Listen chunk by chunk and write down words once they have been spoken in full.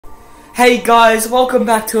Hey guys, welcome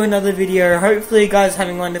back to another video. Hopefully you guys are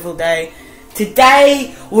having a wonderful day.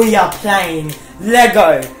 Today we are playing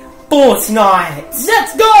Lego Fortnite.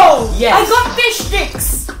 Let's go! Yes. I got fish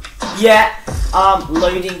sticks. Yeah.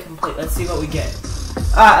 Loading complete. Let's see what we get.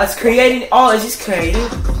 Alright, let's create. Oh, is this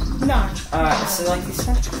creative? No. Alright, let's select this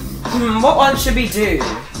one. What one should we do?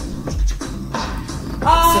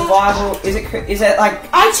 Survival. Is it like?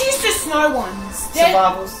 I choose the snow ones.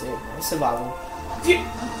 Survival.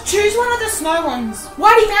 Choose one of the snow ones.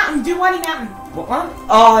 Whitey Mountain. Do Whitey Mountain. What one?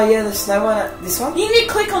 Oh yeah, the snow one. This one? You need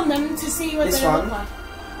to click on them to see what they look like.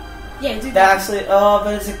 Yeah, do that. Actually, oh,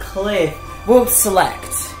 but it's a cliff. We'll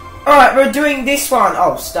select. Alright, we're doing this one.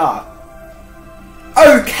 Oh, start.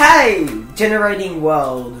 Okay! Generating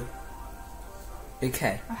world.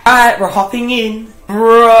 Okay. Alright, we're hopping in.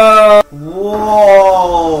 Bro!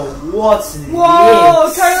 Whoa! What's this?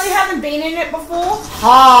 Whoa! Totally haven't been in it before.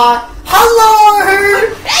 Hi!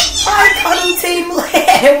 Hello! Hi, Cuddle Team!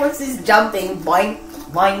 What's this jumping? Boing,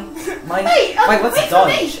 boing, boing. Hey, wait, what's wait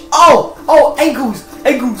dodge? Oh, ankles!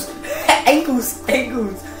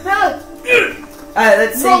 No.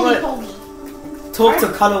 Let's see what... Roly-poly. Talk to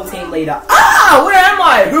Cuddle Team Leader. Ah! Where am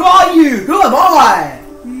I? Who are you? Who am I?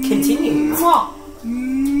 Continue. Mwah.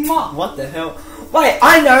 Mwah. What the hell? Wait,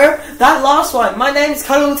 I know! That last one. My name's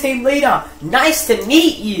Cuddle Team Leader. Nice to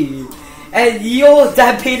meet you. And you're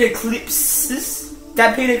Dad Peter Clips.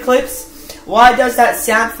 Dad Peter Clips? Why does that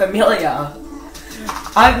sound familiar?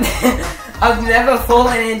 I've never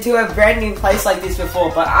fallen into a brand new place like this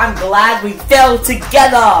before, but I'm glad we fell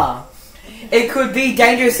together. It could be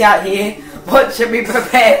dangerous out here. What should we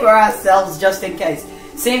prepare for ourselves just in case?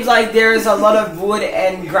 Seems like there is a lot of wood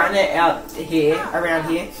and granite around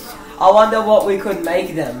here. I wonder what we could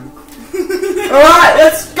make them. Alright,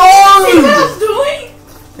 let's go! See what I was doing?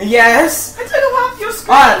 Yes. I took off your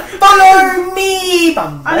screen. Alright, follow me!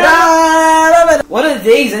 What are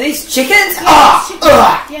these? Are these chickens? Oh!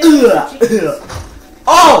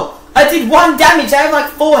 I did 1 damage. I have like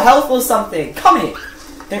 4 health or something. Come here.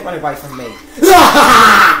 Don't run away from me. So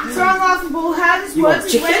unlaughable. How this works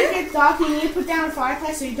is when it gets dark, you need to put down a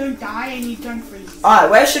fireplace so you don't die and you don't freeze. Alright,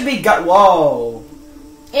 where should we go? Whoa.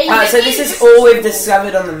 Yeah, Alright, so this is all we've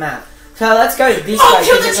discovered on the map. So let's go this way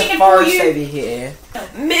because there's a forest over here.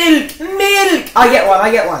 Milk! I get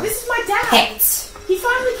one. This is my dad. Pets. He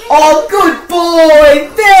finally came. Oh, good boy!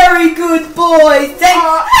 Very good boy!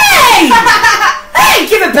 Hey! Hey!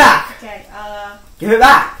 Give it back! Okay, Give it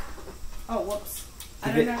back! Oh, whoops.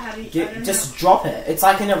 I don't know how to... Just drop it. It's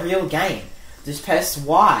like in a real game. Just press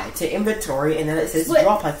Y to inventory and then it says Split.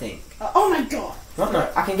 drop, I think. Oh my god. What? No,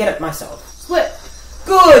 I can get it myself. Split.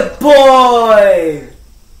 Good boy!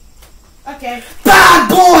 Okay. Bad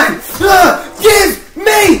boy! Give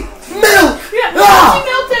me milk! Yeah, once you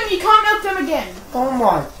milk them, you can't milk them again. Oh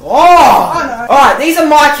my god! Oh no. Alright, these are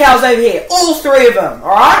my cows over here. All 3 of them,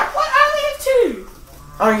 alright? What? I only have 2.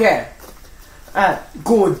 Oh yeah.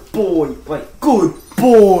 Good boy. Wait, good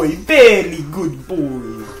boy. Very good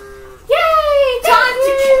boy. Yay!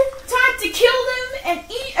 Time to kill them and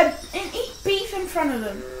eat beef in front of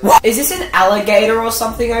them. What? Is this an alligator or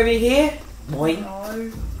something over here? Boy.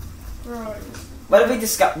 No. Bro. What have we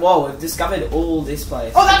discovered? Whoa, we've discovered all this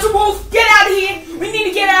place. Oh, that's a wolf! Get out of here! We need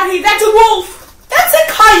to get out of here. That's a wolf! That's a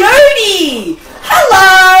coyote!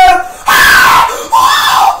 Hello!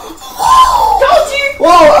 Told you!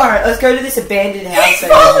 Whoa, alright, let's go to this abandoned house. He's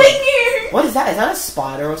following you! What is that? Is that a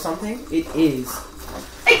spider or something? It is.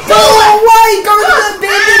 Go away! Go to the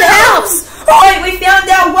abandoned house! Alright, we found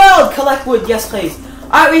our world! Collect wood, yes please.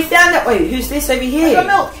 Alright, we found that. Wait, who's this over here? I got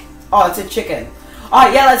milk. Oh, it's a chicken.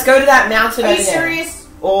 Alright, yeah, let's go to that mountain over there. Are you serious?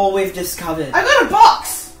 All we've discovered. I got a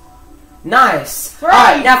box! Nice. Right.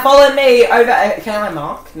 Alright, now follow me over. Can I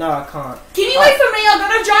mark? No, I can't. Can you wait for me? I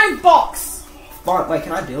got a giant box. Fine, wait,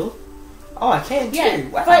 can I build? Oh, I can too. Yeah,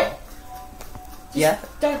 Wow. but yeah.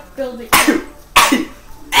 Don't build it.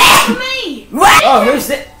 For me! Oh, who's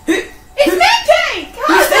this? It's Pancake!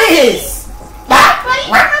 Who's this? Buddy,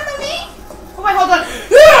 remember me? Oh wait, hold on.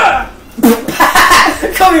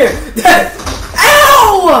 Come here!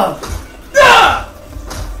 Ow!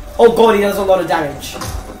 Oh god, he does a lot of damage.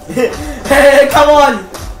 Come on!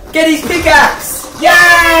 Get his pickaxe!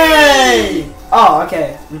 Yay! Oh,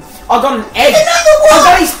 okay. I got an egg! I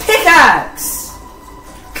got his pickaxe!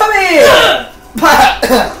 Come here!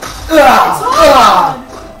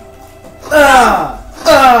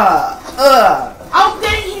 I'm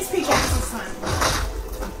getting his pickaxe this time.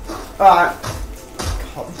 Alright.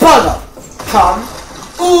 Bugger! Come.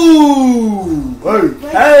 Ooh!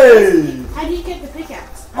 Okay! How do you get the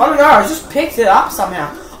pickaxe? I don't know, I just picked it up somehow.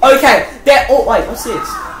 Okay, they're all. Wait, what's this?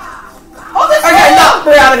 Oh, there's Okay, no,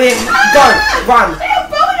 we're out of here. Go, run. They have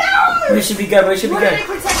bow and arrows. Where should we go? Where should we What go? are they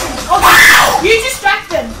protecting? Oh, you distract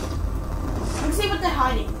them. Let's see what they're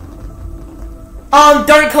hiding.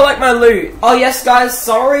 Don't collect my loot. Oh yes, guys.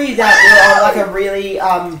 Sorry that we're on like a really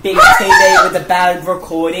big TV with a bad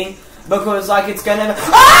recording because like it's gonna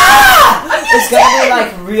it's gonna be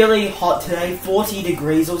like really hot today, 40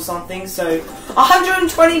 degrees or something. So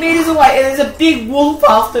 120 meters away, and there's a big wolf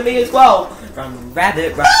after me as well. Run,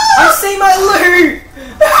 rabbit, run! I see my loot.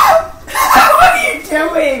 What are you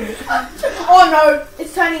doing? Oh no,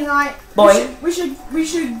 it's turning light. Boy, we should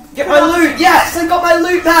get my loot. Yes, I got my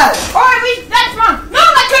loot back. Alright, let's run. No,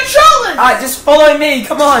 my controllers. Alright, just follow me.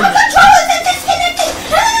 Come on. My controllers are disconnected.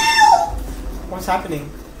 Help! What's happening?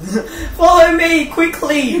 Follow me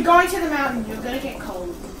quickly. You're going to the mountain. You're gonna get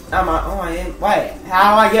cold. Am I? Oh, I am. Wait,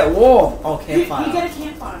 how do I get warm? Oh, campfire. You get a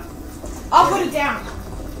campfire. I'll put it down.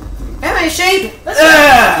 Am I a sheep? Let's go.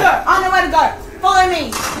 Let's go. I know where to go. Follow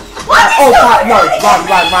me. What? Oh, no,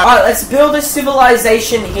 run. Alright, let's build a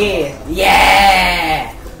civilization here.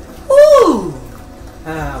 Yeah. Woo.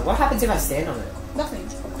 What happens if I stand on it? Nothing.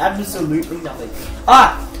 Absolutely nothing.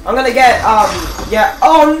 Alright, I'm gonna get yeah.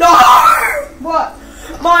 Oh no! What?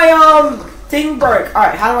 My thing broke.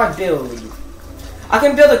 Alright, how do I build? I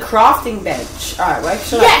can build a crafting bench. Alright, where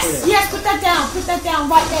should I put it? Yes, put that down. Put that down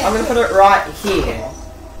right there. I'm gonna put it right here.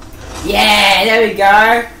 Yeah, there we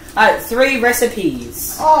go. Alright, 3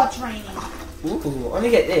 recipes. Oh, training. Ooh, let me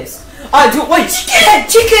get this. Wait,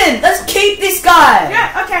 chicken! Let's keep this guy!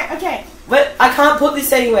 Yeah, okay. Wait, I can't put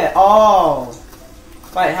this anywhere. Oh.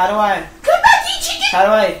 Wait, how do I... Come back here, chicken! How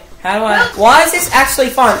do I... Why is this actually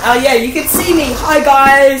fun? Oh yeah, you can see me. Hi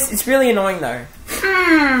guys. It's really annoying though.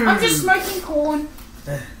 I'm just smoking corn.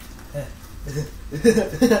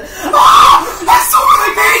 Oh! I saw my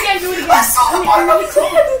Do it again. I saw my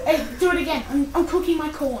corn! Hey, do it again. I'm cooking my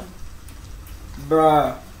corn.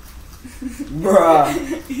 Bruh.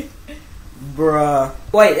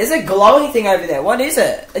 Wait, there's a glowing thing over there. What is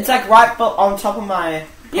it? It's like right on top of my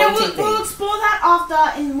Yeah, pointing we'll thing. explore that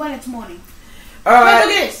after when it's morning. Alright.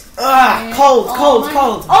 Look at this. Cold.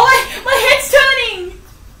 Oh wait, my head's turning.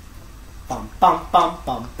 Bum.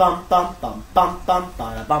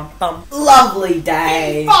 Lovely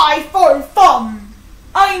day. Bye for fun.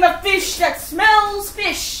 I'm a fish that smells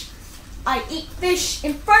fish. I eat fish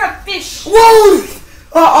in front of fish. Whoa!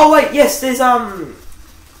 Oh wait, yes, there's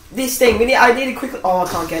this thing. I need to quickly. Oh, I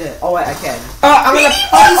can't get it. Oh wait, I can. I'm gonna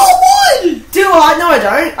place. Do I? No, I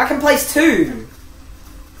don't. I can place 2.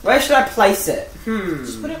 Where should I place it?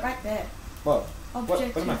 Just put it right there. What?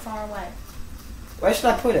 Object what am too I? far away. Where should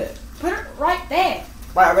I put it? Put it right there.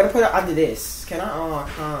 Wait, I'm gonna put it under this. Can I? Oh, I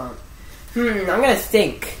can't. I'm gonna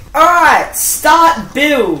think. Alright, start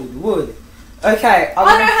build. Wood. Okay,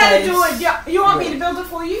 I know how to do it. You want me to build it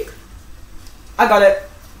for you? I got it.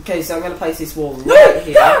 Okay, so I'm gonna place this wall No, right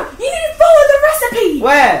here. no! You need to follow the recipe!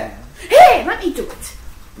 Where? Here, let me do it.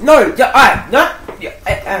 No, alright, no.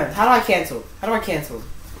 Aaron, how do I cancel?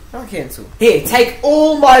 Here, take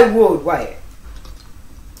all my wood. Wait.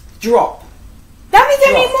 Drop. That means I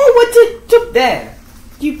need more wood to There.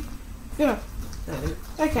 Yeah.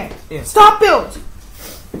 Okay. Yeah. Start build.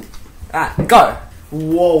 Alright, go.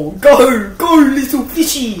 Whoa, go, little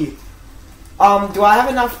fishy. Do I have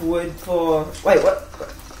enough wood for... Wait, what?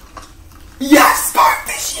 Yes, go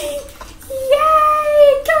fishy!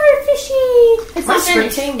 Yay, go fishy! It's Am I not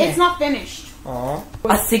finished. sprinting? It's not finished. Aw.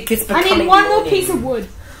 I think it's I becoming need one more morning. piece of wood.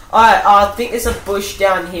 Alright, I think there's a bush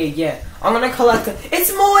down here, yeah. I'm gonna collect it.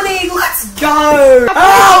 It's morning, let's go! Oh,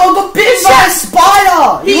 I got bitten by a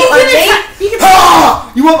spider! You want my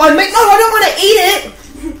meat? You want my meat? No, I don't want to eat it!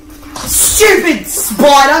 Stupid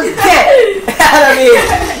spider! Get out of here!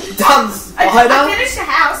 Dumb spider! I finished the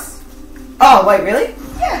house. Oh, wait, really?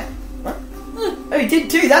 Yeah. What? Oh, you did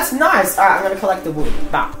too, that's nice! Alright, I'm gonna collect the wood.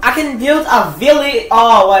 I can build a village.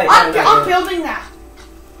 Oh, wait. I'm building that.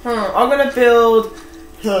 I'm gonna build...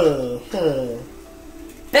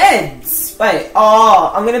 beds! Wait,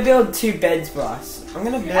 I'm gonna build 2 beds for us. I'm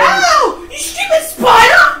gonna build... Ow! You stupid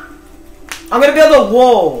spider! I'm gonna build a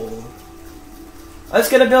wall. I'm just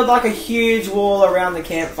gonna build like a huge wall around the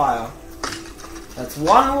campfire. That's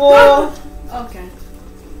 1 wall. Okay.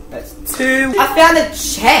 That's 2. I found a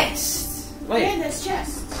chest. Wait. Yeah, there's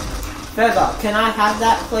chest. Further, can I have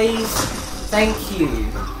that please? Thank you.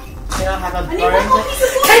 Can I have a I need one more piece of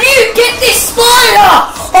wood. Can you get this spider?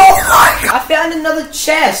 Oh my god! I found another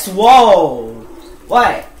chest. Whoa.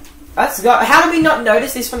 Wait. Let's go. How did we not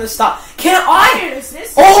notice this from the start? Can I notice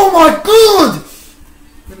this? Oh my god!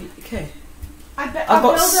 Okay. I've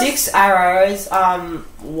got 6 6 arrows.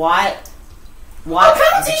 White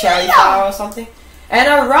Oh, cherry flower or something. And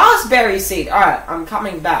a raspberry seed. Alright, I'm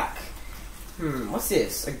coming back. What's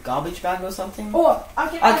this? A garbage bag or something? Or I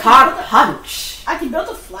can't punch. I can build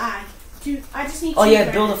a flag. I just need. Oh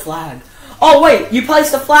yeah, build a flag. Oh wait, you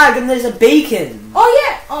placed a flag and there's a beacon. Oh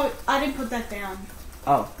yeah. Oh, I didn't put that down.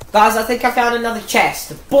 Oh, guys, I think I found another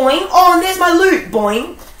chest. Boing. Oh, and there's my loot.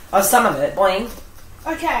 Boing. Oh, some of it. Boing.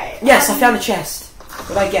 Okay. Yes, I found a chest. What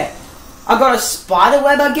did I get? I got a spider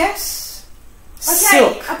web, I guess. Okay.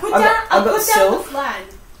 Silk. I put down the flag.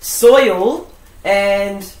 Soil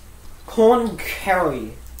and corn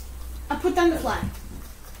curry. I put down the flag.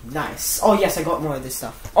 Nice. Oh yes, I got more of this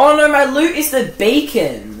stuff. Oh no, my loot is the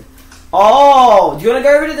beacon. Oh, do you want to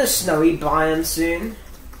go over to the snowy biome soon?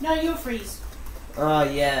 No, you'll freeze. Oh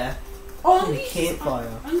yeah. Oh, campfire.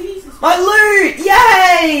 My loot!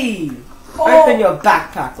 Yay! Oh. Open your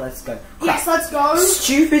backpack. Let's go. Yes, let's go.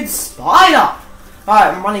 Stupid spider.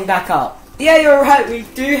 Alright, I'm running back up. Yeah, you're right. We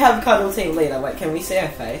do have Cuddle Team Leader. Wait, can we see her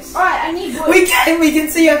face? Alright, I need wood. We can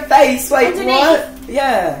see her face. Wait, underneath. What?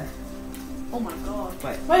 Yeah. Oh my god.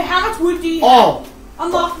 Wait, how much wood do you have? Oh.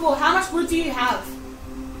 Unlockable, how much wood do you have?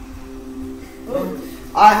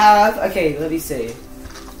 I have, okay, let me see.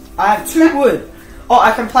 I have 2 wood. Oh,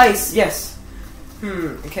 I can place, yes.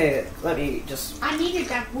 Okay, let me just... I needed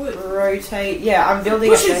that wood. Rotate. Yeah, I'm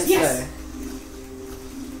building a fence though.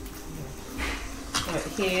 Right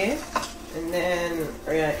here. And then,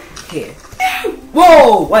 right here.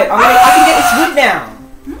 Whoa! Wait, I can get this wood now.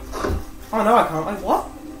 Oh no, I can't. Wait, what?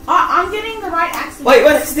 I'm getting the right axe. Wait,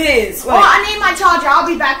 what is this? Wait. Oh, I need my charger. I'll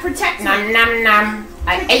be back. Protect me. Nom nom nom.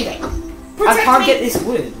 I ate it. Protect I can't me. get this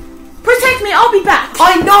wood. Protect me. I'll be back.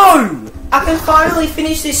 I know! I can finally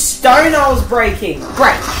finish this stone I was breaking.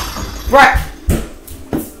 Break.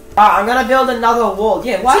 I'm gonna build another wall.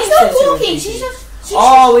 Yeah, why She's not walking. She's just...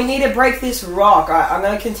 Oh, we need to break this rock. Alright, I'm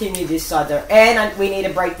gonna continue this side though. And we need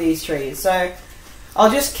to break these trees. So, I'll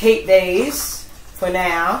just keep these for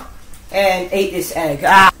now. And eat this egg.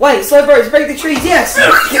 Wait, slow bros, break the trees. Yes!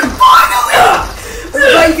 Finally!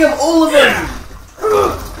 Break them, all of them!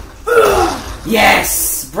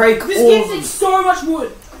 Yes! Break all of them. This gives it so much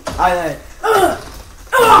wood. I know.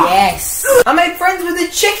 Yes! I made friends with the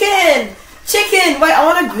chicken! Chicken! Wait, I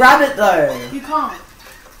want to grab it though. You can't.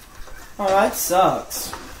 Oh, that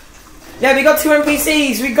sucks. Yeah, we got 2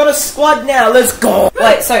 NPCs. We got a squad now. Let's go.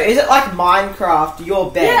 Wait, so is it like Minecraft,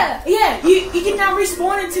 your bed? Yeah. You can now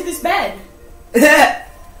respawn into this bed.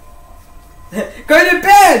 Go to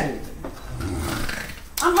bed!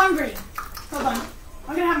 I'm hungry. Hold on.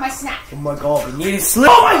 I'm gonna have my snack. Oh my god, we need to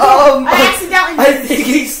sleep. Oh my god! I accidentally... I think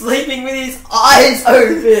he's sleeping with his eyes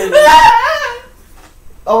open.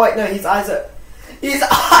 Oh wait, no, his eyes are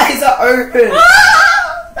open.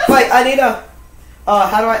 Wait, I need a... Oh,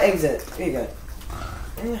 how do I exit? Here you go.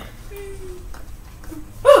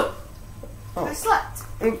 Oh. I slept.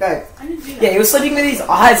 Okay. I didn't do that. Yeah, he was sleeping with his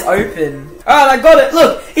eyes open. Alright, I got it.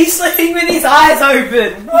 Look, he's sleeping with his eyes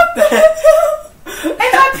open. What the hell? And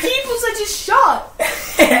my pupils are just shut.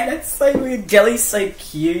 Yeah, that's so weird. Jelly's so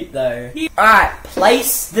cute though. Alright,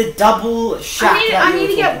 place the double shack. I need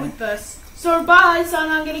to get wood first. So bye, son.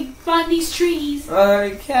 I'm gonna find these trees.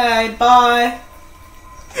 Okay, bye.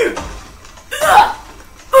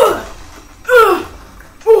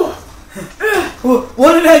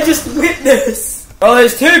 What did I just witness? Oh,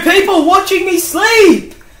 there's 2 people watching me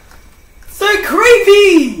sleep. So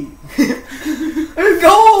creepy.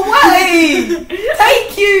 Go away.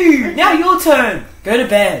 Thank you. Now your turn. Go to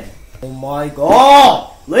bed. Oh my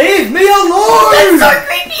god. Leave me alone. That's so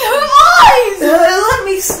creepy. Who lies? Let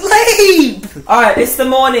me sleep. Alright, it's the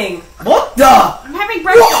morning. What the? I'm having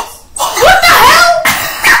breakfast. What the hell?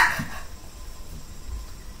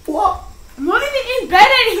 What? I'm not even in bed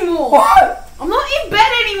anymore. What? I'm not in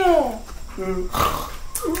bed anymore.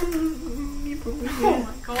 Oh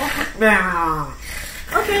my god. Nah.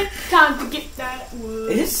 Okay, time to get that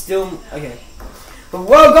wood. It is still okay.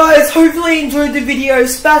 Well, guys, hopefully you enjoyed the video.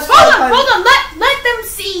 Smash. Hold on. Let them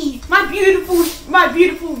see my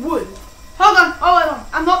beautiful wood. Hold on.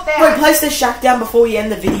 I'm not there. Wait, place the shack down before we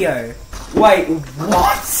end the video. Wait,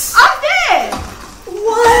 what? I'm there.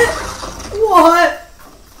 What?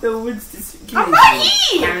 The wood's just. I'm right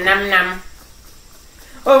here. Nom nom nom.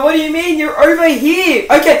 Oh, what do you mean? You're over here.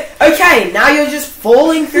 Okay. Now you're just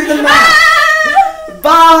falling through the map.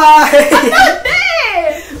 Bye. I'm not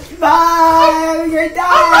there. Bye. You're dying.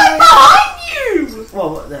 I'm right behind you. Well,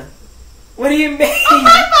 what the? What do you mean? I'm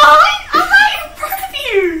right in front of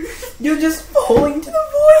you. You're just falling to the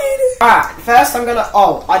void. Alright, first I'm gonna...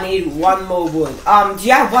 Oh, I need 1 more wood. Do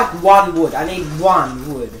you have like 1 wood? I need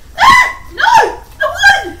 1 wood. No! The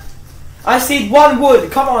wood! I see 1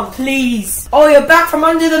 wood. Come on, please. Oh, you're back from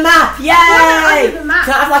under the map. Yay! Under the map.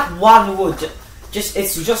 Can I have like 1 wood?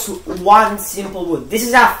 It's just 1 simple wood. This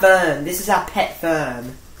is our fern. This is our pet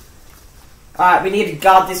fern. Alright, we need to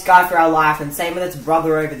guard this guy for our life, and same with its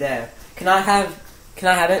brother over there. Can I have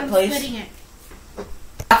it, please? I'm splitting it.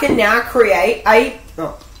 I can now create a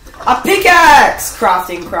pickaxe!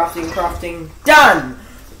 Crafting. Done!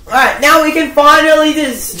 Alright, now we can finally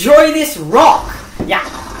destroy this rock. Yeah.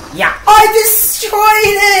 I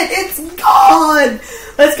destroyed it! It's gone!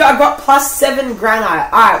 Let's go, I've got +7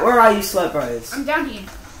 granite. Alright, where are you, Slurp Bros? I'm down here.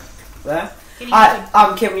 Where?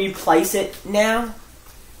 Alright, can you place it now?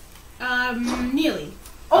 Nearly.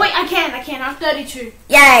 Oh wait, I can. I'm 32.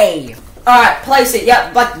 Yay! Alright, place it.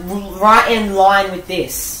 Yep, like right in line with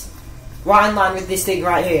this. Right in line with this thing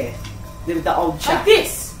right here. With the old chap. Like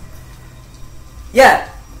this. Yeah.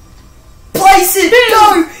 Place it!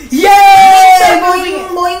 Go! Yay! Boing,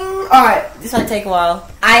 boing. Alright, this might take a while.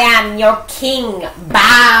 I am your king.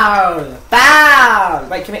 Bow!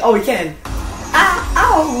 Wait, can we? Oh, we can.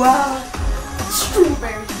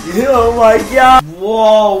 Strawberry. Oh my god.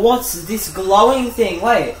 Whoa, what's this glowing thing?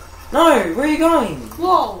 Wait. No, where are you going?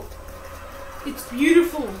 Whoa. It's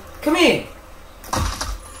beautiful. Come here.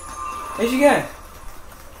 Where'd you go?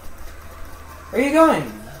 Where are you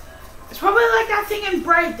going? It's probably like that thing in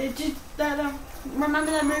Brave.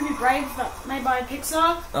 Remember that movie Brave made by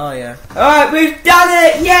Pixar? Oh yeah. Alright, we've done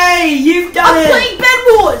it! Yay! You've done it! I'm playing Bed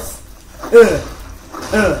Wars!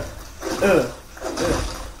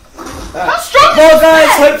 How strong Well is guys,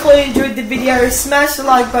 that? hopefully you enjoyed the video. Smash the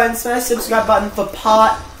like button, smash the subscribe button for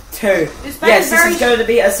part 2. Yes, this is going to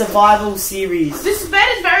be a survival series. This bed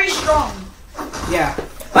is very strong. Yeah.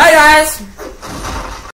 Bye guys!